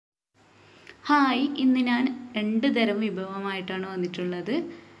Hi, ഇന്ന് ഞാൻ 2 തരം വിഭവമായിട്ടാണ് വന്നിട്ടുള്ളത്.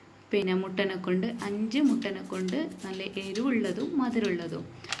 പിന്നെ മുട്ടനെ കൊണ്ട് 5 മുട്ടനെ കൊണ്ട് നല്ല എരിവുള്ളതും മധുരമുള്ളതും.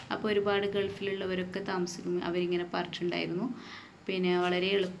 അപ്പോൾ ഒരുപാട് ഗൾഫിലുള്ളവരൊക്കെ താമസിക്കും, അവരിങ്ങനെ പറഞ്ഞിട്ടുണ്ടായിരുന്നു. പിന്നെ വളരെ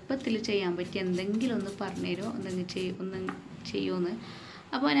എളുപ്പത്തിൽ ചെയ്യാൻ പറ്റിയ എന്തെങ്കിലും ഒന്ന് പറഞ്ഞുതരുമോ, ഒന്ന് ചെയ്യുമെന്ന്.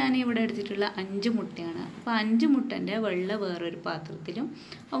 അപ്പോൾ ഞാൻ ഇവിടെ എടുത്തിട്ടുള്ള 5 മുട്ടയാണ്. അപ്പോൾ 5 മുട്ടൻ്റെ വെള്ള വേറൊരു പാത്രത്തിലും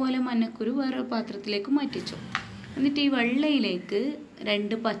അതുപോലെ മഞ്ഞക്കുരു വേറൊരു പാത്രത്തിലേക്കും മാറ്റിച്ചു. എന്നിട്ട് ഈ വെള്ളയിലേക്ക്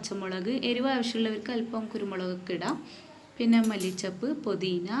 2 പച്ചമുളക്, എരിവ് ആവശ്യമുള്ളവർക്ക് അല്പം കുരുമുളകൊക്കെ ഇടാം, പിന്നെ മല്ലിച്ചപ്പ്,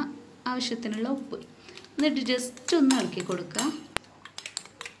 പുതിന, ആവശ്യത്തിനുള്ള ഉപ്പ്. എന്നിട്ട് ജസ്റ്റ് ഒന്ന് ഇളക്കി കൊടുക്കുക.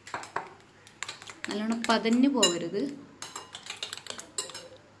 നല്ലോണം പതഞ്ഞു പോകരുത്.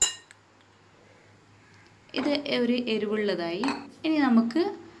 ഇത് ഒരു എരിവുള്ളതായി. ഇനി നമുക്ക്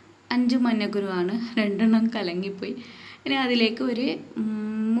 5 മഞ്ഞക്കുരുവാണ്, 2 കലങ്ങിപ്പോയി. ഇനി അതിലേക്ക് ഒരു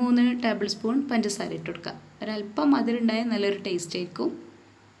 3 ടേബിൾ സ്പൂൺ പഞ്ചസാര ഇട്ട് കൊടുക്കുക. ഒരല്പം മധുരമുണ്ടായാൽ നല്ലൊരു ടേസ്റ്റ് ആയിരിക്കും.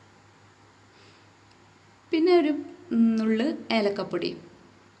 പിന്നെ ഒരു നുള്ള് ഏലക്കപ്പൊടി.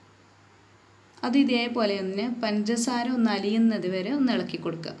 അത് ഇതേപോലെ ഒന്ന് പഞ്ചസാര ഒന്ന് അലിയുന്നത് വരെ ഒന്ന് ഇളക്കി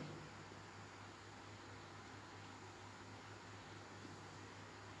കൊടുക്കുക.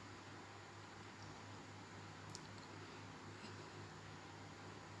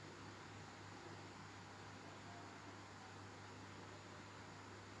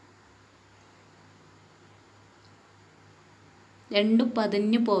 രണ്ടും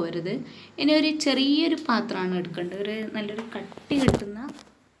പതഞ്ഞു പോവരുത്. ഇനി ഒരു ചെറിയൊരു പാത്രമാണ് എടുക്കേണ്ടത്. ഒരു നല്ലൊരു കട്ടി കിട്ടുന്ന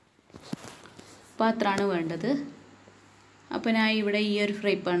പാത്രമാണ് വേണ്ടത്. അപ്പോൾ ഞാൻ ഇവിടെ ഈ ഒരു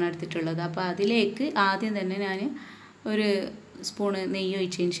ഫ്രൈ പാനാണ് എടുത്തിട്ടുള്ളത്. അപ്പോൾ അതിലേക്ക് ആദ്യം തന്നെ ഞാൻ ഒരു സ്പൂണ് നെയ്യ്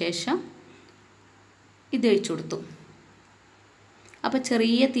ഒഴിച്ചതിന് ശേഷം ഇത് ഒഴിച്ചു കൊടുത്തു. അപ്പോൾ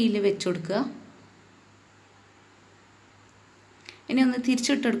ചെറിയ തീയിൽ വെച്ച് കൊടുക്കുക. ഇനി ഒന്ന്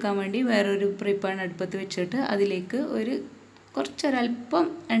തിരിച്ചിട്ടെടുക്കാൻ വേണ്ടി വേറൊരു ഫ്രൈ പാൻ അടുപ്പത്ത് വെച്ചിട്ട് അതിലേക്ക് കുറച്ചൊരല്പം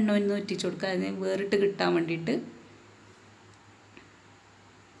എണ്ണ ഒന്ന് ഒറ്റിച്ച് കൊടുക്കുക, അതിന് വേറിട്ട് കിട്ടാൻ വേണ്ടിയിട്ട്.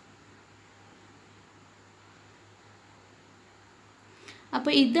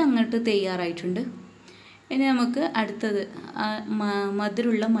 അപ്പോൾ ഇത് അങ്ങോട്ട് തയ്യാറായിട്ടുണ്ട്. ഇനി നമുക്ക് അടുത്തത്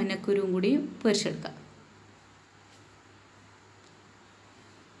മധുരമുള്ള മഞ്ഞക്കുരുവും കൂടി പൊരിച്ചെടുക്കാം.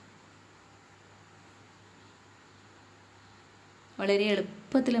 വളരെ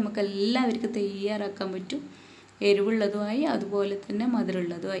എളുപ്പത്തിൽ നമുക്ക് എല്ലാവർക്കും തയ്യാറാക്കാൻ പറ്റും. എരിവുള്ളതുമായി അതുപോലെ തന്നെ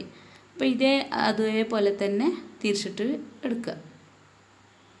മധുരമുള്ളതുമായി. അപ്പോൾ അതേപോലെ തന്നെ തിരിച്ചിട്ട് എടുക്കുക.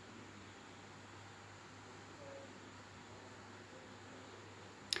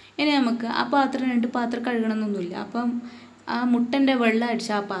 ഇനി നമുക്ക് ആ പാത്രം 2 പാത്രം കഴുകണമെന്നൊന്നുമില്ല. അപ്പം ആ മുട്ടൻ്റെ വെള്ളം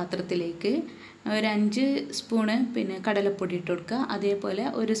അടിച്ച ആ പാത്രത്തിലേക്ക് ഒരു 5 സ്പൂണ് പിന്നെ കടലപ്പൊടി ഇട്ട് കൊടുക്കുക. അതേപോലെ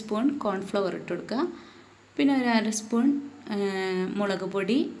 1 സ്പൂൺ കോൺഫ്ലവർ ഇട്ട് കൊടുക്കുക. പിന്നെ ഒരു 1/2 സ്പൂൺ മുളക്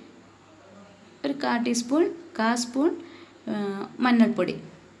പൊടി, ഒരു 1/4 ടീസ്പൂൺ മഞ്ഞൾപ്പൊടി,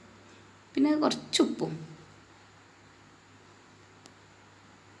 പിന്നെ കുറച്ച് ഉപ്പും.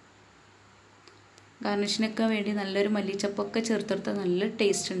 ഗാർണിഷിനൊക്കെ വേണ്ടി നല്ലൊരു മല്ലിച്ചപ്പൊക്കെ ചേർത്തെടുത്താൽ നല്ല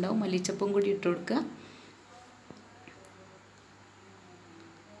ടേസ്റ്റ് ഉണ്ടാവും. മല്ലിച്ചപ്പും കൂടി ഇട്ട് കൊടുക്കുക.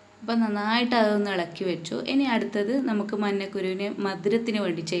 അപ്പോൾ നന്നായിട്ട് അതൊന്ന് ഇളക്കി വെച്ചു. ഇനി അടുത്തത് നമുക്ക് മഞ്ഞക്കുരുവിന് മധുരത്തിന്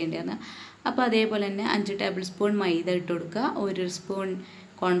വേണ്ടി ചെയ്യേണ്ടതാണ്. അപ്പോൾ അതേപോലെ തന്നെ 5 ടേബിൾ സ്പൂൺ മൈദ ഇട്ട് കൊടുക്കുക, 1 സ്പൂൺ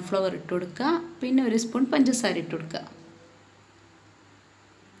കോൺഫ്ലവർ ഇട്ട് കൊടുക്കുക, പിന്നെ 1 സ്പൂൺ പഞ്ചസാര ഇട്ട് കൊടുക്കുക.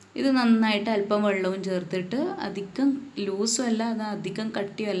 ഇത് നന്നായിട്ട് അല്പം വെള്ളവും ചേർത്തിട്ട് അധികം ലൂസും അല്ല അധികം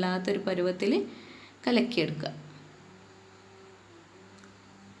കട്ടിയും അല്ലാത്തൊരു പരുവത്തിൽ കലക്കിയെടുക്കുക.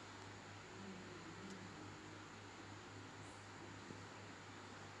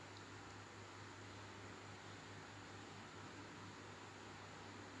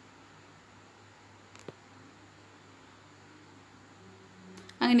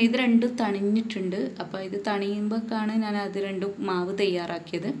 അങ്ങനെ ഇത് 2 തണിഞ്ഞിട്ടുണ്ട്. അപ്പോൾ ഇത് തണിയുമ്പോഴാണ് ഞാൻ അത് 2 മാവ്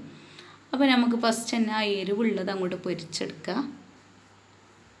തയ്യാറാക്കിയത്. അപ്പോൾ നമുക്ക് ഫസ്റ്റ് തന്നെ ആ എരിവുള്ളത് അങ്ങോട്ട് പൊരിച്ചെടുക്കുക.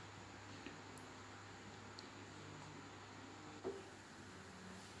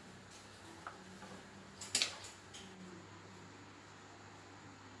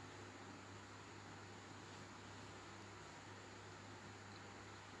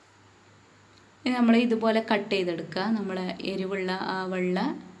 ഇനി നമ്മൾ ഇതുപോലെ കട്ട് ചെയ്തെടുക്കുക. നമ്മൾ എരിവുള്ള ആ വെള്ള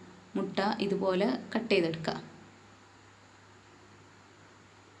മുട്ട ഇതുപോലെ കട്ട് ചെയ്തെടുക്കുക.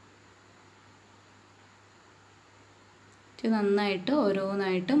 നന്നായിട്ട്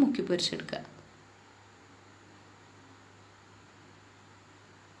ഓരോന്നായിട്ട് മുക്കി പൊരിച്ചെടുക്കുക.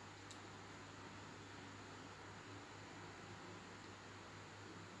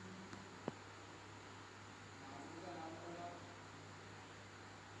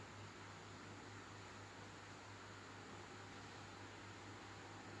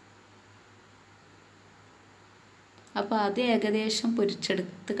 അപ്പോൾ അത് ഏകദേശം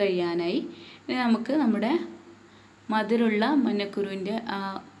പൊരിച്ചെടുത്ത് കഴിയാനായി. ഇനി നമുക്ക് നമ്മുടെ മധുരമുള്ള മഞ്ഞക്കുരുവിൻ്റെ ആ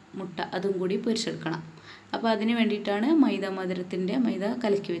മുട്ട അതും കൂടി പൊരിച്ചെടുക്കണം. അപ്പോൾ അതിന് വേണ്ടിയിട്ടാണ് മൈദ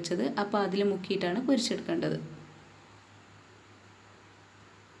കലക്കി വെച്ചത്. അപ്പോൾ അതിൽ മുക്കിയിട്ടാണ് പൊരിച്ചെടുക്കേണ്ടത്.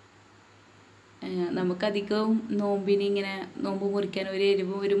 നമുക്കധികവും നോമ്പിന് ഇങ്ങനെ നോമ്പ് മുറിക്കാൻ ഒരു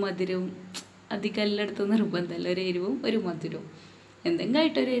എരിവും ഒരു മധുരവും അധികം എല്ലായിടത്തും നിർബന്ധമല്ല. ഒരു എരിവും ഒരു മധുരവും, എന്തെങ്കിലും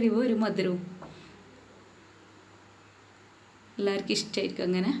ആയിട്ടൊരു എരിവും ഒരു മധുരവും എല്ലാവർക്കും ഇഷ്ടമായിരിക്കും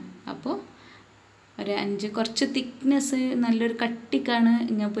അങ്ങനെ. അപ്പോൾ ഒരു 5 കുറച്ച് തിക്നെസ് നല്ലൊരു കട്ടിക്കാണ്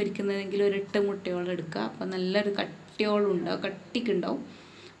ഇങ്ങനെ പൊരിക്കുന്നതെങ്കിൽ ഒരു 8 മുട്ടയോളം എടുക്കുക. അപ്പോൾ നല്ലൊരു കട്ടിയോളം ഉണ്ടാവും, കട്ടിക്കുണ്ടാവും.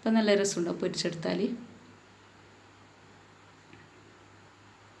 അപ്പോൾ നല്ല രസമുണ്ടാവും പൊരിച്ചെടുത്താൽ.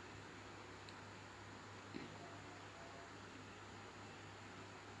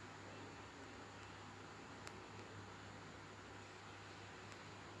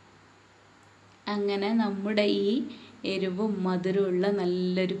 അങ്ങനെ നമ്മുടെ ഈ എരിവും മധുരമുള്ള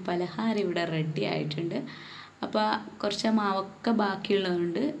നല്ലൊരു പലഹാരം ഇവിടെ റെഡി ആയിട്ടുണ്ട്. അപ്പോൾ കുറച്ച് മാവൊക്കെ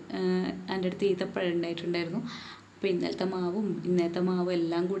ബാക്കിയുള്ളതുകൊണ്ട് എൻ്റെ അടുത്ത് ഈത്തപ്പഴം ഉണ്ടായിട്ടുണ്ടായിരുന്നു. അപ്പോൾ ഇന്നലത്തെ മാവും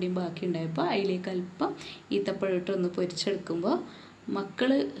എല്ലാം കൂടിയും ബാക്കി ഉണ്ടായപ്പോൾ അതിലേക്ക് അല്പം ഈത്തപ്പഴം ഇട്ടൊന്ന് പൊരിച്ചെടുക്കുമ്പോൾ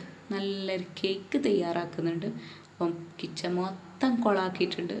മക്കൾ നല്ലൊരു കേക്ക് തയ്യാറാക്കുന്നുണ്ട്. അപ്പം കിച്ചൺ മൊത്തം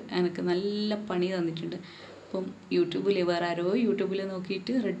കൊളാക്കിയിട്ടുണ്ട്, എനിക്ക് നല്ല പണി തന്നിട്ടുണ്ട്. അപ്പം വേറെ ആരോ യൂട്യൂബിൽ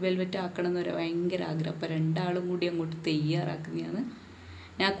നോക്കിയിട്ട് റെഡ് വെൽവെറ്റ് ആക്കണം എന്നൊരു ഭയങ്കര ആഗ്രഹം. അപ്പോൾ 2 ആളും കൂടി അങ്ങോട്ട് തയ്യാറാക്കുന്നതാണ്.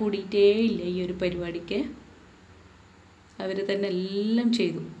 ഞാൻ കൂടിയിട്ടേ ഇല്ല ഈ ഒരു പരിപാടിക്ക്. അവർ തന്നെ എല്ലാം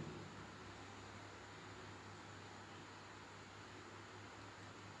ചെയ്തു.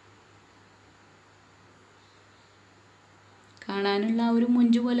 കാണാനുള്ള ആ ഒരു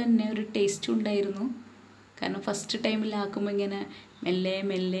മൊഞ്ച് പോലെ തന്നെ ഒരു ടേസ്റ്റും ഉണ്ടായിരുന്നു. കാരണം ഫസ്റ്റ് ടൈമിലാക്കുമ്പോൾ ഇങ്ങനെ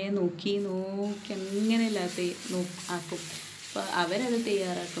മെല്ലെ നോക്കി അങ്ങനെയല്ല ആക്കും. അപ്പോൾ അവരത്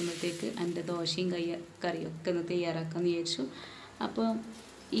തയ്യാറാക്കുമ്പോഴത്തേക്ക് എൻ്റെ ദോശയും കറിയൊക്കെ ഒന്ന് തയ്യാറാക്കാമെന്ന് വിചാരിച്ചു. അപ്പോൾ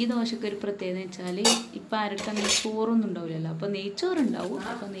ഈ ദോശയ്ക്ക് ഒരു പ്രത്യേകത വെച്ചാൽ ഇപ്പോൾ ആർക്കും അങ്ങനെ ചോറൊന്നും ഉണ്ടാവില്ലല്ലോ. അപ്പോൾ നെയ്ച്ചോറുണ്ടാവും.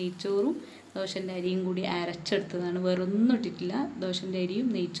 അപ്പോൾ നെയ്ച്ചോറും ദോശൻ്റെ അരിയും കൂടി അരച്ചെടുത്തതാണ്, വേറൊന്നും ഇട്ടിട്ടില്ല. ദോശൻ്റെ അരിയും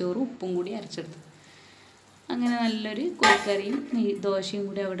നെയ്ച്ചോറും ഉപ്പും കൂടി അരച്ചെടുത്തത്. അങ്ങനെ നല്ലൊരു കോഴിക്കറിയും ദോശയും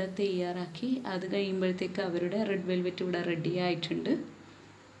കൂടി അവിടെ തയ്യാറാക്കി. അത് കഴിയുമ്പോഴത്തേക്ക് അവരുടെ റെഡ് വെൽവെറ്റ് ഇവിടെ റെഡി ആയിട്ടുണ്ട്.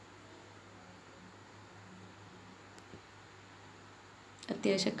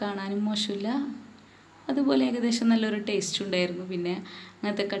 അത്യാവശ്യം കാണാനും മോശമില്ല, അതുപോലെ ഏകദേശം നല്ലൊരു ടേസ്റ്റ് ഉണ്ടായിരുന്നു. പിന്നെ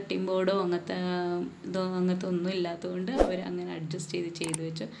അങ്ങനത്തെ കട്ടിംഗ് ബോർഡോ അങ്ങനത്തെ ഒന്നും ഇല്ലാത്തതുകൊണ്ട് അവർ അങ്ങനെ അഡ്ജസ്റ്റ് ചെയ്ത്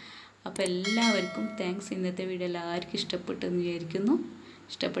വെച്ചു. അപ്പോൾ എല്ലാവർക്കും താങ്ക്സ്. ഇന്നത്തെ വീഡിയോ എല്ലാവർക്കും ഇഷ്ടപ്പെട്ടെന്ന് വിചാരിക്കുന്നു.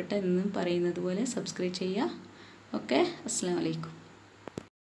 ഇഷ്ടപ്പെട്ട എന്നും പറയുന്നത് പോലെ സബ്സ്ക്രൈബ് ചെയ്യുക. ഓക്കെ, അസ്സലാമു അലൈക്കും.